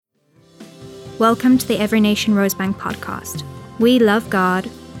Welcome to the Every Nation Rosebank podcast. We love God,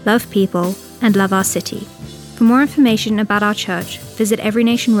 love people, and love our city. For more information about our church, visit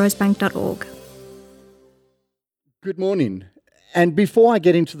everynationrosebank.org. Good morning. And before I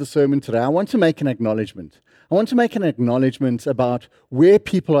get into the sermon today, I want to make an acknowledgement. I want to make an acknowledgement about where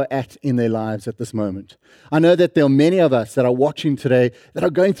people are at in their lives at this moment. I know that there are many of us that are watching today that are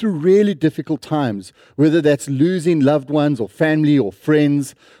going through really difficult times, whether that's losing loved ones or family or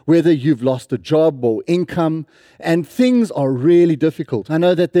friends, whether you've lost a job or income, and things are really difficult. I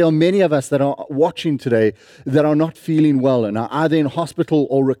know that there are many of us that are watching today that are not feeling well and are either in hospital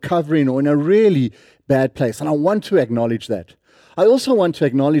or recovering or in a really bad place, and I want to acknowledge that. I also want to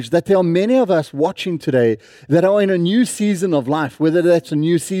acknowledge that there are many of us watching today that are in a new season of life, whether that's a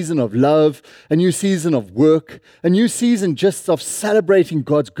new season of love, a new season of work, a new season just of celebrating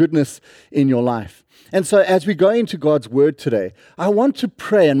God's goodness in your life. And so as we go into God's word today, I want to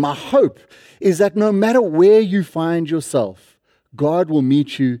pray, and my hope is that no matter where you find yourself, God will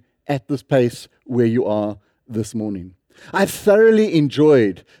meet you at this place where you are this morning. I've thoroughly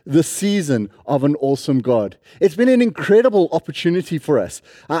enjoyed the season of an awesome God. It's been an incredible opportunity for us.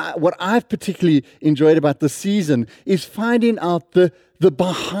 What I've particularly enjoyed about the season is finding out the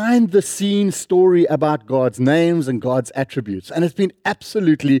behind-the-scenes story about God's names and God's attributes. And it's been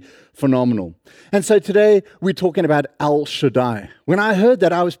absolutely phenomenal. And so today we're talking about El Shaddai. When I heard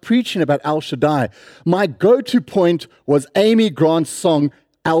that I was preaching about El Shaddai, my go-to point was Amy Grant's song,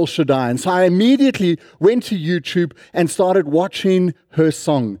 El Shaddai. And so I immediately went to YouTube and started watching her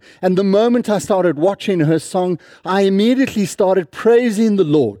song. And the moment I started watching her song, I immediately started praising the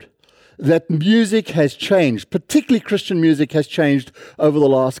Lord. That music has changed, particularly Christian music has changed over the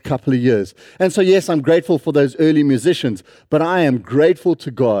last couple of years. And so yes, I'm grateful for those early musicians, but I am grateful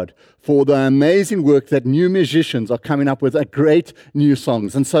to God for the amazing work that new musicians are coming up with great new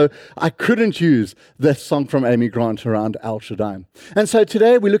songs. And so I couldn't use the song from Amy Grant around El Shaddai. And so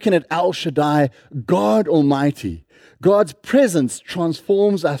today we're looking at El Shaddai, God Almighty. God's presence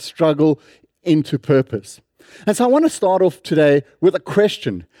transforms our struggle into purpose. And so I want to start off today with a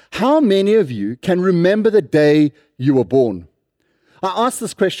question. How many of you can remember the day you were born? I asked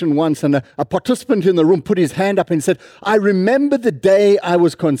this question once, and a participant in the room put his hand up and said, I remember the day I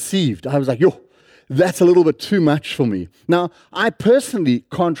was conceived. I was like, that's a little bit too much for me. Now, I personally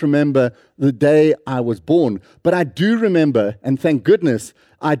can't remember the day I was born, but I do remember, and thank goodness,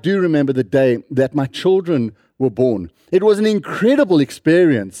 I do remember the day that my children were born. It was an incredible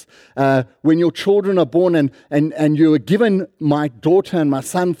experience when your children are born and you were given my daughter and my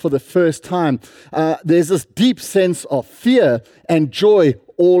son for the first time. There's this deep sense of fear and joy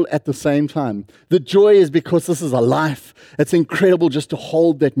all at the same time. The joy is because this is a life. It's incredible just to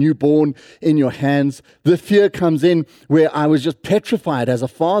hold that newborn in your hands. The fear comes in where I was just petrified as a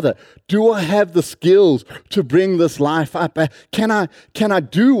father. Do I have the skills to bring this life up? Can I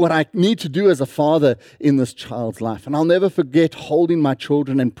do what I need to do as a father in this child's life? And I'll never forget holding my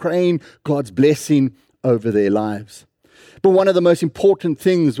children and praying God's blessing over their lives. But one of the most important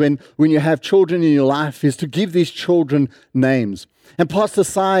things when you have children in your life is to give these children names. And Pastor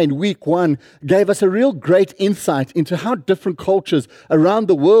Sai in week 1 gave us a real great insight into how different cultures around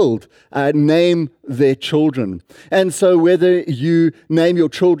the world name their children. And so whether you name your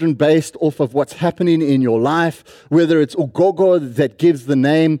children based off of what's happening in your life, whether it's Ugogo that gives the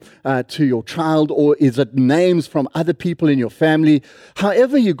name to your child, or is it names from other people in your family,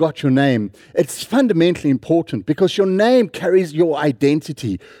 however you got your name, it's fundamentally important because your name carries your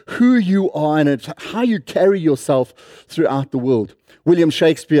identity, who you are, and it's how you carry yourself throughout the world. William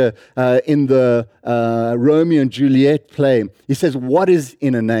Shakespeare, in the Romeo and Juliet play, he says, what is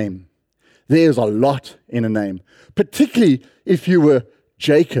in a name? There's a lot in a name, particularly if you were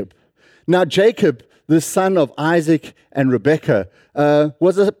Jacob. Now, Jacob, the son of Isaac and Rebekah,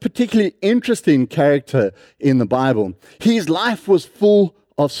 was a particularly interesting character in the Bible. His life was full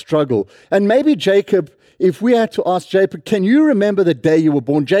of struggle. And maybe Jacob, if we had to ask Jacob, can you remember the day you were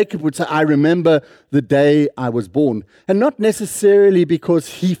born? Jacob would say, I remember the day I was born. And not necessarily because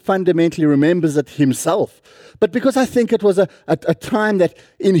he fundamentally remembers it himself, but because I think it was a time that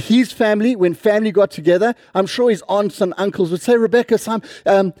in his family, when family got together, I'm sure his aunts and uncles would say, Rebecca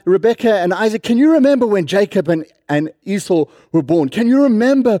and Isaac, can you remember when Jacob and Esau were born? Can you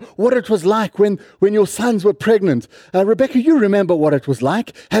remember what it was like when your sons were pregnant? Rebecca, you remember what it was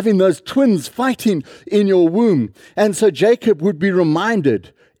like having those twins fighting in your womb. And so Jacob would be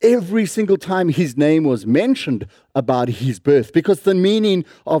reminded every single time his name was mentioned about his birth, because the meaning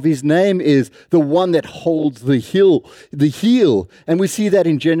of his name is the one that holds the heel. And we see that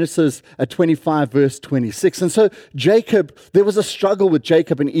in Genesis 25, verse 26. And so Jacob, there was a struggle with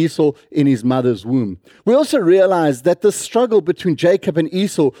Jacob and Esau in his mother's womb. We also realize that the struggle between Jacob and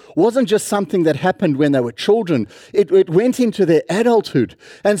Esau wasn't just something that happened when they were children. It went into their adulthood.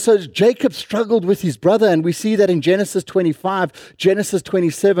 And so Jacob struggled with his brother, and we see that in Genesis 25, Genesis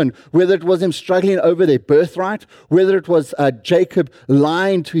 27, whether it was him struggling over their birthright, whether it was Jacob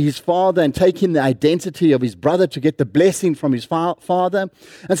lying to his father and taking the identity of his brother to get the blessing from his father.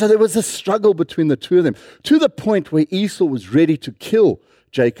 And so there was a struggle between the two of them, to the point where Esau was ready to kill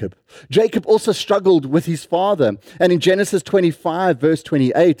Jacob. Jacob also struggled with his father. And in Genesis 25, verse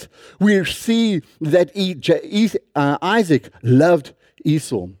 28, we see that Isaac loved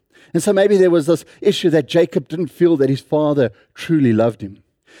Esau. And so maybe there was this issue that Jacob didn't feel that his father truly loved him.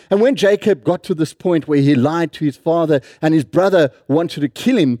 And when Jacob got to this point where he lied to his father and his brother wanted to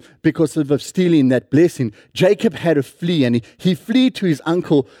kill him because of stealing that blessing, Jacob had to flee, and he fled to his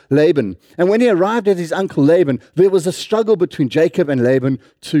uncle Laban. And when he arrived at his uncle Laban, there was a struggle between Jacob and Laban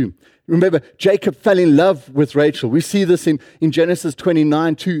too. Remember, Jacob fell in love with Rachel. We see this in Genesis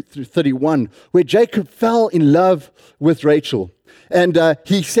 29, 2 through 31, where Jacob fell in love with Rachel. And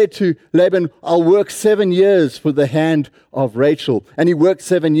he said to Laban, I'll work 7 years for the hand of Rachel. And he worked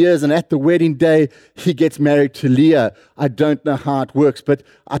 7 years, and at the wedding day, he gets married to Leah. I don't know how it works, but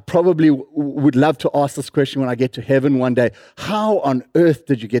I probably would love to ask this question when I get to heaven one day. How on earth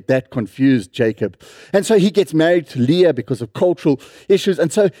did you get that confused, Jacob? And so he gets married to Leah because of cultural issues.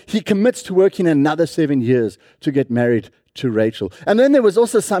 And so he commits to working another 7 years to get married to Rachel. And then there was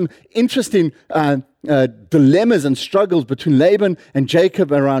also some interesting dilemmas and struggles between Laban and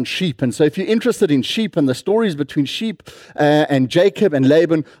Jacob around sheep. And so if you're interested in sheep and the stories between sheep and Jacob and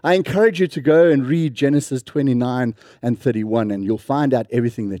Laban, I encourage you to go and read Genesis 29 and 31, and you'll find out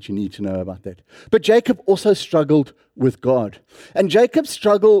everything that you need to know about that. But Jacob also struggled with God. And Jacob's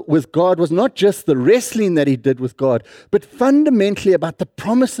struggle with God was not just the wrestling that he did with God, but fundamentally about the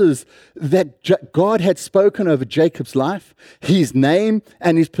promises that God had spoken over Jacob's life, his name,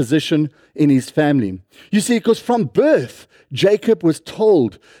 and his position in his family. You see, because from birth, Jacob was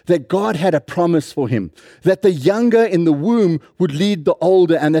told that God had a promise for him, that the younger in the womb would lead the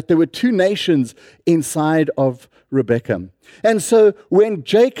older, and that there were two nations inside of Rebekah. And so when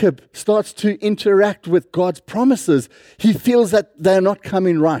Jacob starts to interact with God's promises, he feels that they're not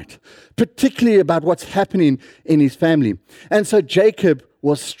coming right, particularly about what's happening in his family. And so Jacob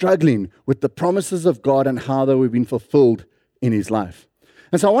was struggling with the promises of God and how they were being fulfilled in his life.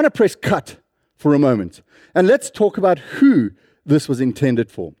 And so I want to press cut for a moment, and let's talk about who this was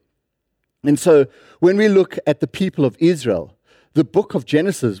intended for. And so when we look at the people of Israel, the book of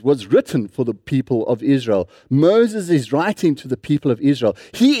Genesis was written for the people of Israel. Moses is writing to the people of Israel.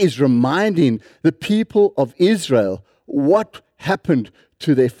 He is reminding the people of Israel what happened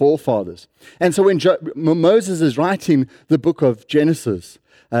to their forefathers. And so when Moses is writing the book of Genesis,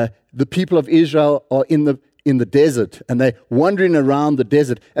 the people of Israel are in the desert, and they're wandering around the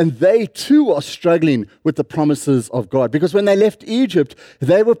desert, and they too are struggling with the promises of God, because when they left Egypt,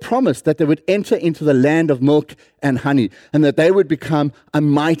 they were promised that they would enter into the land of milk and honey, and that they would become a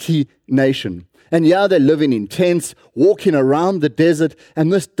mighty nation. And yeah, they're living in tents, walking around the desert,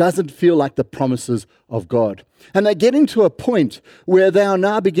 and this doesn't feel like the promises of God. And they're getting to a point where they are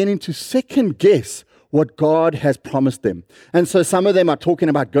now beginning to second guess what God has promised them. And so some of them are talking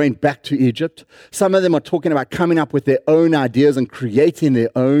about going back to Egypt. Some of them are talking about coming up with their own ideas and creating their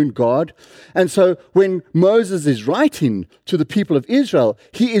own God. And so when Moses is writing to the people of Israel,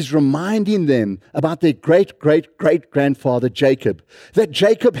 he is reminding them about their great-great-great-grandfather Jacob, that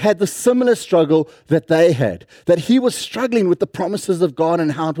Jacob had the similar struggle that they had, that he was struggling with the promises of God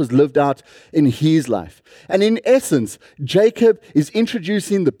and how it was lived out in his life. And in essence, Jacob is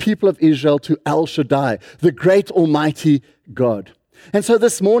introducing the people of Israel to El Shaddai, the great almighty God. And so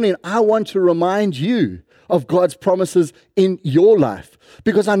this morning, I want to remind you of God's promises in your life,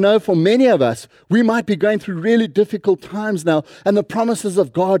 because I know for many of us, we might be going through really difficult times now, and the promises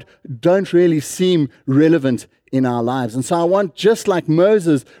of God don't really seem relevant in our lives. And so I want, just like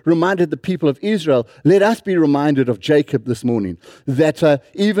Moses reminded the people of Israel, let us be reminded of Jacob this morning, that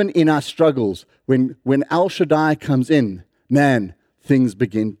even in our struggles, when El Shaddai comes in, man, things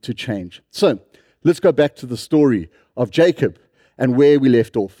begin to change. So let's go back to the story of Jacob and where we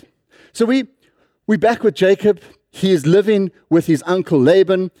left off. So we're back with Jacob. He is living with his uncle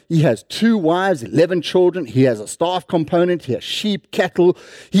Laban. He has 2 wives, 11 children. He has a staff component. He has sheep, cattle.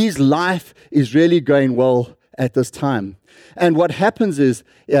 His life is really going well at this time. And what happens is,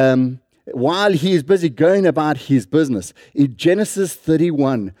 while he is busy going about his business, in Genesis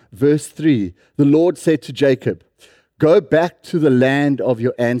 31, verse 3, the Lord said to Jacob, "Go back to the land of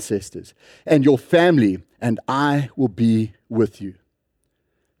your ancestors and your family, and I will be with you."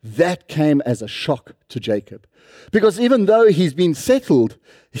 That came as a shock to Jacob. Because even though he's been settled,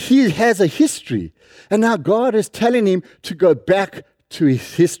 he has a history. And now God is telling him to go back to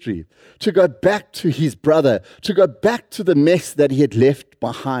his history, to go back to his brother, to go back to the mess that he had left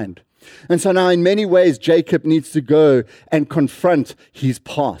behind. And so now in many ways, Jacob needs to go and confront his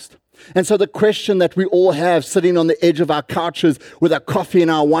past. And so the question that we all have sitting on the edge of our couches with our coffee in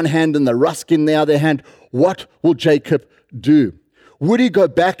our one hand and the rusk in the other hand, what will Jacob do? Would he go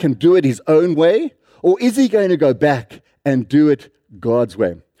back and do it his own way? Or is he going to go back and do it God's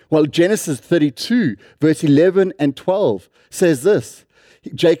way? Well, Genesis 32, verse 11 and 12 says this.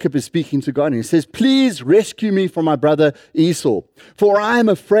 Jacob is speaking to God and he says, "Please rescue me from my brother Esau, for I am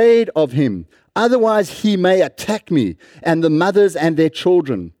afraid of him. Otherwise he may attack me and the mothers and their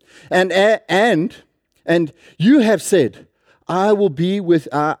children. And you have said, I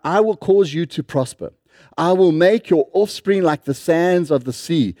will cause you to prosper. I will make your offspring like the sands of the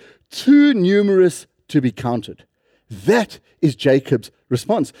sea, too numerous to be counted." That is Jacob's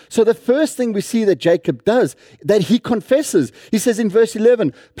response. So the first thing we see that Jacob does, that he confesses, he says in verse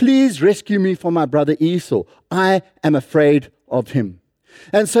 11, "Please rescue me from my brother Esau. I am afraid of him."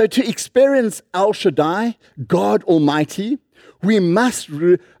 And so to experience El Shaddai, God Almighty, we must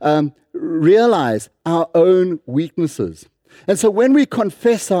realize our own weaknesses. And so when we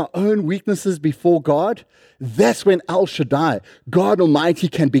confess our own weaknesses before God, that's when El Shaddai, God Almighty,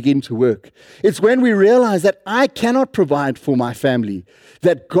 can begin to work. It's when we realize that I cannot provide for my family,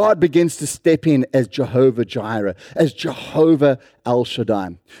 that God begins to step in as Jehovah Jireh, as Jehovah El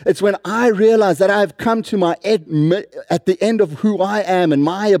Shaddai. It's when I realize that I've come to at the end of who I am and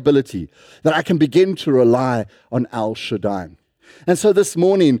my ability, that I can begin to rely on El Shaddai. And so this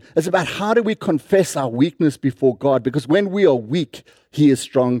morning, it's about how do we confess our weakness before God? Because when we are weak, He is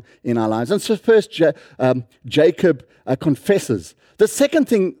strong in our lives. And so first, Jacob confesses. The second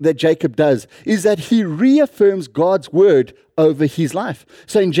thing that Jacob does is that he reaffirms God's word over his life.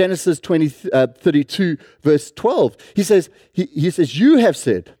 So in Genesis 32, verse 12, he says, "You have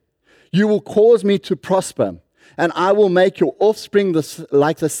said, you will cause me to prosper, and I will make your offspring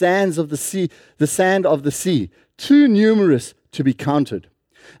like the sands of the sea, the sand of the sea, too numerous to be counted."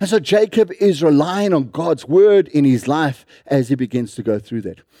 And so Jacob is relying on God's word in his life as he begins to go through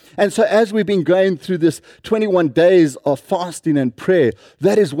that. And so as we've been going through this 21 days of fasting and prayer,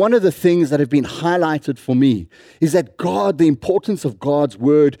 that is one of the things that have been highlighted for me, is that the importance of God's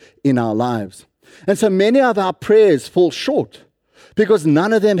word in our lives. And so many of our prayers fall short because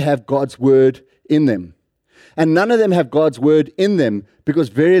none of them have God's word in them. And none of them have God's word in them because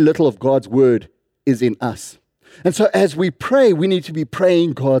very little of God's word is in us. And so as we pray, we need to be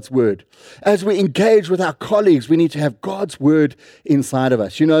praying God's word. As we engage with our colleagues, we need to have God's word inside of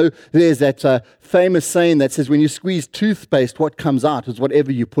us. You know, there's that famous saying that says, when you squeeze toothpaste, what comes out is whatever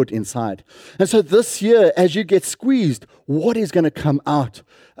you put inside. And so this year, as you get squeezed, what is going to come out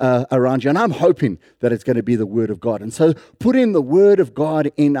around you? And I'm hoping that it's going to be the word of God. And so putting the word of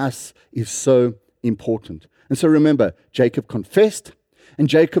God in us is so important. And so remember, Jacob confessed, and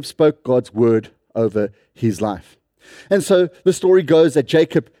Jacob spoke God's word over his life. And so the story goes that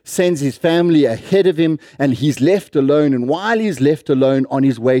Jacob sends his family ahead of him, and he's left alone. And while he's left alone on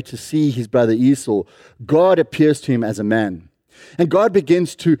his way to see his brother Esau, God appears to him as a man. And God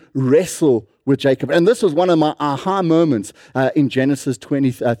begins to wrestle with Jacob. And this was one of my aha moments in Genesis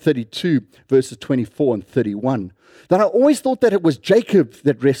 32, verses 24 and 31. That I always thought that it was Jacob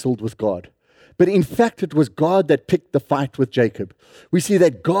that wrestled with God. But in fact, it was God that picked the fight with Jacob. We see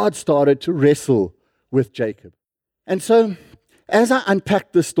that God started to wrestle with Jacob. And so, as I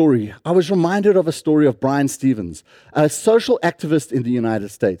unpacked this story, I was reminded of a story of Brian Stevens, a social activist in the United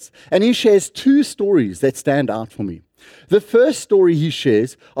States. And he shares two stories that stand out for me. The first story he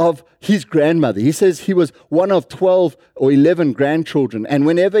shares of his grandmother. He says he was one of 12 or 11 grandchildren, and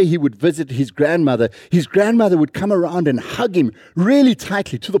whenever he would visit his grandmother would come around and hug him really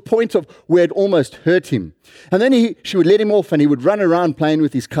tightly to the point of where it almost hurt him. And then she would let him off and he would run around playing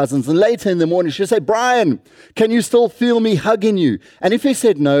with his cousins, and later in the morning she would say, "Brian, can you still feel me hugging you?" And if he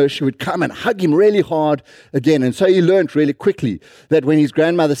said no, she would come and hug him really hard again. And so he learned really quickly that when his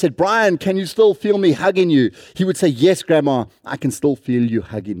grandmother said, "Brian, can you still feel me hugging you?" he would say, "Yes, Grandma, I can still feel you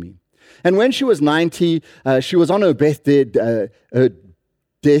hugging me." And when she was 90, she was on her deathbed.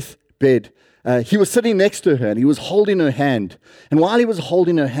 He was sitting next to her and he was holding her hand. And while he was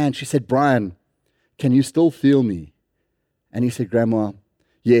holding her hand, she said, "Brian, can you still feel me? And he said, Grandma,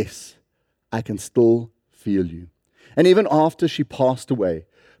 yes, I can still feel you. And even after she passed away,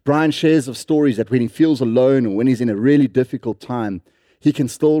 Brian shares of stories that when he feels alone or when he's in a really difficult time, he can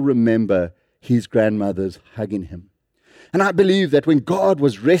still remember his grandmother's hugging him. And I believe that when God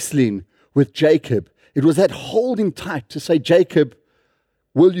was wrestling with Jacob, it was that holding tight to say, Jacob,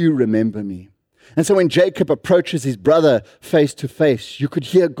 will you remember me? And so when Jacob approaches his brother face to face, you could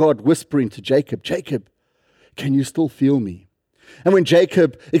hear God whispering to Jacob, Jacob, can you still feel me? And when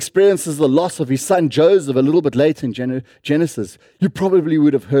Jacob experiences the loss of his son Joseph a little bit later in Genesis, you probably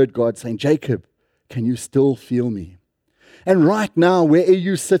would have heard God saying, Jacob, can you still feel me? And right now, where are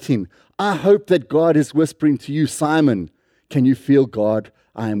you sitting? I hope that God is whispering to you, Simon, can you feel God?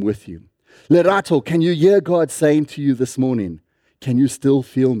 I am with you. Lerato, can you hear God saying to you this morning, can you still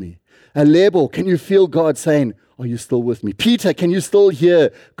feel me? Alebo, can you feel God saying, are you still with me? Peter, can you still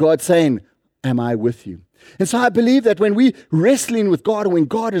hear God saying, am I with you? And so I believe that when we're wrestling with God, or when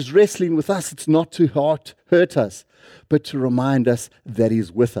God is wrestling with us, it's not to hurt us, but to remind us that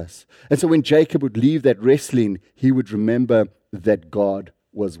He's with us. And so when Jacob would leave that wrestling, he would remember that God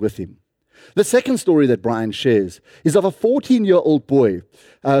was with him. The second story that Brian shares is of a 14-year-old boy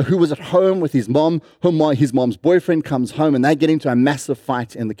who was at home with his mom. His mom's boyfriend comes home and they get into a massive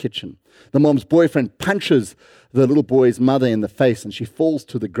fight in the kitchen. The mom's boyfriend punches the little boy's mother in the face and she falls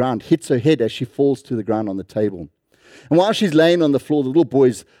to the ground, hits her head as she falls to the ground on the table. And while she's laying on the floor, the little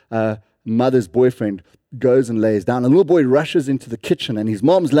boy's mother's boyfriend goes and lays down. And the little boy rushes into the kitchen and his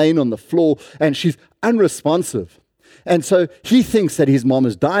mom's laying on the floor and she's unresponsive. And so he thinks that his mom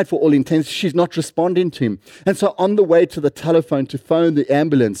has died for all intents. She's not responding to him. And so on the way to the telephone to phone the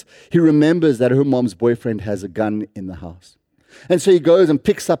ambulance, he remembers that her mom's boyfriend has a gun in the house. And so he goes and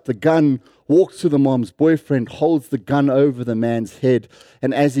picks up the gun, walks to the mom's boyfriend, holds the gun over the man's head.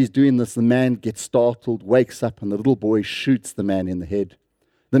 And as he's doing this, the man gets startled, wakes up, and the little boy shoots the man in the head.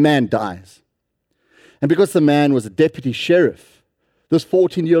 The man dies. And because the man was a deputy sheriff, this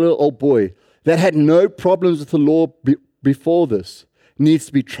 14-year-old boy that had no problems with the law before this needs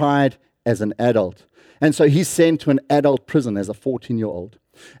to be tried as an adult. And so he's sent to an adult prison as a 14-year-old.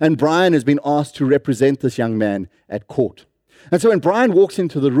 And Brian has been asked to represent this young man at court. And so when Brian walks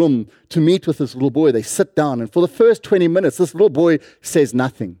into the room to meet with this little boy, they sit down. And for the first 20 minutes, this little boy says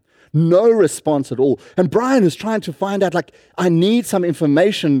nothing. No response at all. And Brian is trying to find out, I need some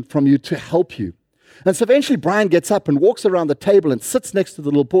information from you to help you. And so eventually Brian gets up and walks around the table and sits next to the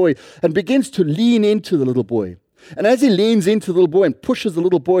little boy and begins to lean into the little boy. And as he leans into the little boy and pushes the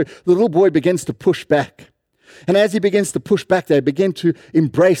little boy begins to push back. And as he begins to push back, they begin to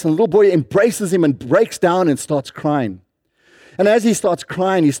embrace. And the little boy embraces him and breaks down and starts crying. And as he starts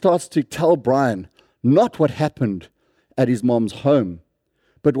crying, he starts to tell Brian not what happened at his mom's home,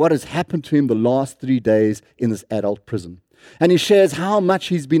 but what has happened to him the last 3 days in this adult prison. And he shares how much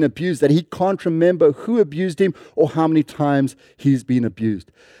he's been abused, that he can't remember who abused him or how many times he's been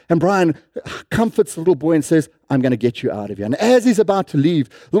abused. And Brian comforts the little boy and says, I'm going to get you out of here. And as he's about to leave,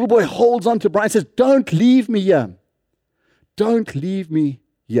 the little boy holds on to Brian and says, don't leave me here. Don't leave me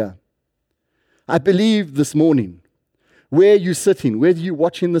here. I believe this morning, where you're sitting, whether you're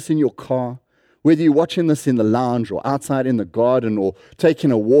watching this in your car, whether you're watching this in the lounge or outside in the garden or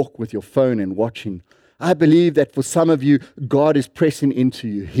taking a walk with your phone and watching, I believe that for some of you, God is pressing into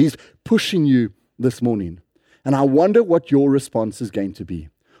you. He's pushing you this morning. And I wonder what your response is going to be.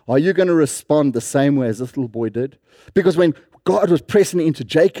 Are you going to respond the same way as this little boy did? Because when God was pressing into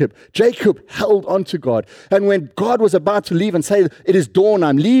Jacob, Jacob held on to God. And when God was about to leave and say, it is dawn,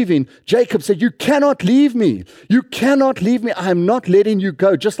 I'm leaving, Jacob said, you cannot leave me. You cannot leave me. I am not letting you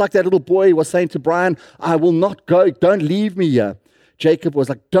go. Just like that little boy was saying to Brian, I will not go. Don't leave me here. Jacob was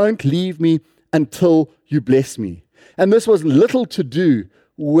like, don't leave me until you bless me. And this was little to do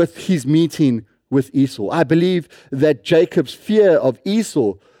with his meeting with Esau. I believe that Jacob's fear of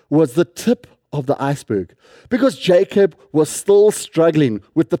Esau was the tip of the iceberg, because Jacob was still struggling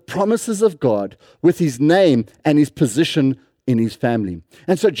with the promises of God, with his name and his position in his family.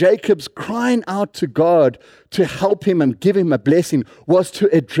 And so Jacob's crying out to God to help him and give him a blessing was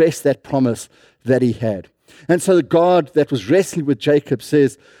to address that promise that he had. And so the God that was wrestling with Jacob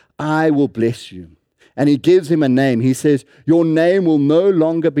says, I will bless you. And he gives him a name. He says, your name will no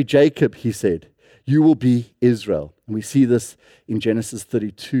longer be Jacob, he said. You will be Israel. And we see this in Genesis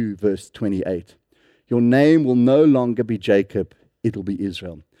 32, verse 28. Your name will no longer be Jacob, it will be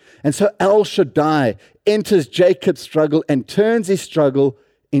Israel. And so El Shaddai enters Jacob's struggle and turns his struggle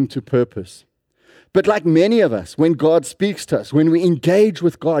into purpose. But like many of us, when God speaks to us, when we engage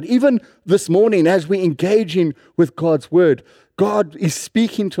with God, even this morning as we're engaging with God's word, God is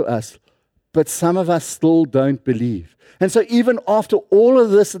speaking to us but some of us still don't believe. And so even after all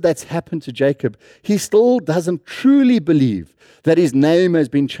of this that's happened to Jacob, he still doesn't truly believe that his name has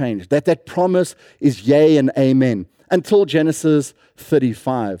been changed, that promise is yea and amen, until Genesis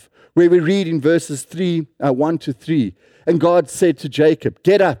 35, where we read in verses 1 to 3, and God said to Jacob,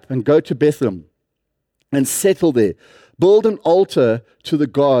 "Get up and go to Bethlehem and settle there. Build an altar to the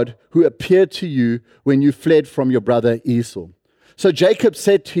God who appeared to you when you fled from your brother Esau." So Jacob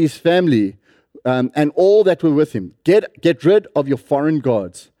said to his family and all that were with him, Get rid of your foreign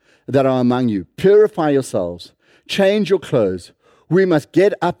gods that are among you. Purify yourselves. Change your clothes. We must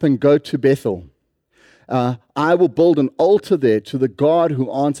get up and go to Bethel. I will build an altar there to the God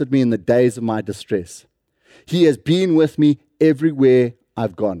who answered me in the days of my distress. He has been with me everywhere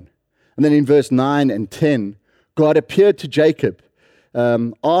I've gone. And then in verse 9 and 10, God appeared to Jacob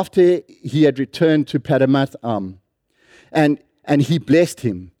after he had returned to Padamath, and he blessed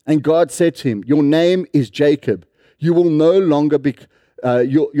him. And God said to him, "Your name is Jacob. You will no longer be.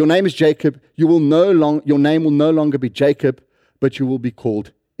 Your name is Jacob. Your name will no longer be Jacob, but you will be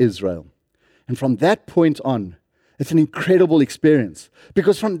called Israel." And from that point on, it's an incredible experience,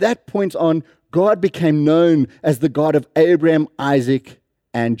 because from that point on, God became known as the God of Abraham, Isaac,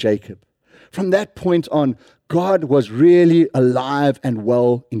 and Jacob. From that point on, God was really alive and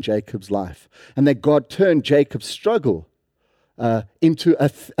well in Jacob's life, and that God turned Jacob's struggle into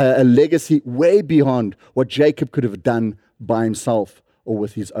a legacy way beyond what Jacob could have done by himself or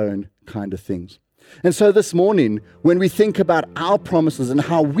with his own kind of things. And so this morning, when we think about our promises and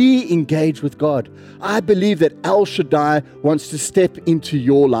how we engage with God, I believe that El Shaddai wants to step into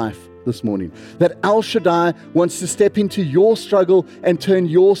your life this morning. That El Shaddai wants to step into your struggle and turn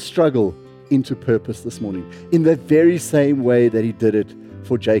your struggle into purpose this morning, in the very same way that he did it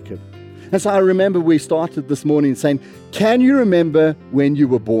for Jacob. And so I remember we started this morning saying, can you remember when you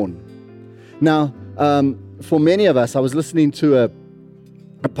were born? Now, for many of us, I was listening to a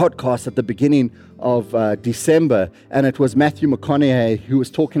podcast at the beginning of December, and it was Matthew McConaughey who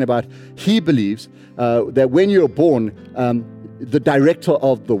was talking about, he believes that when you're born, the director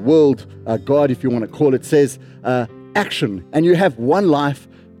of the world, God, if you want to call it, says action, and you have one life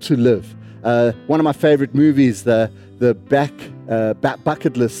to live. One of my favorite movies, the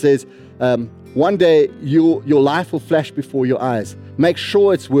Bucket List, says, one day your life will flash before your eyes. Make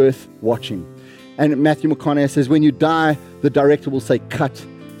sure it's worth watching. And Matthew McConaughey says, when you die, the director will say, cut,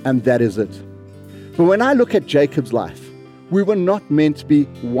 and that is it. But when I look at Jacob's life, we were not meant to be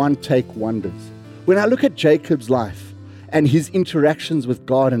one-take wonders. When I look at Jacob's life and his interactions with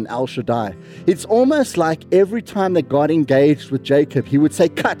God and El Shaddai, it's almost like every time that God engaged with Jacob, he would say,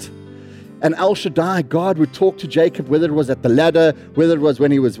 cut. And El Shaddai, God would talk to Jacob, whether it was at the ladder, whether it was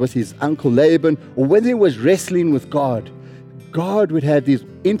when he was with his uncle Laban, or whether he was wrestling with God. God would have these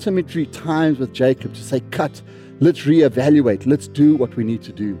intimate times with Jacob to say, cut, let's reevaluate, let's do what we need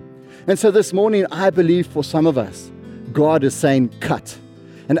to do. And so this morning, I believe for some of us, God is saying, cut.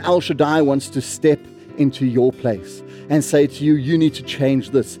 And El Shaddai wants to step into your place and say to you, you need to change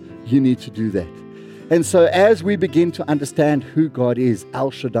this, you need to do that. And so as we begin to understand who God is,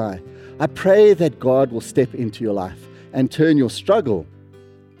 El Shaddai, I pray that God will step into your life and turn your struggle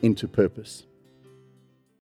into purpose.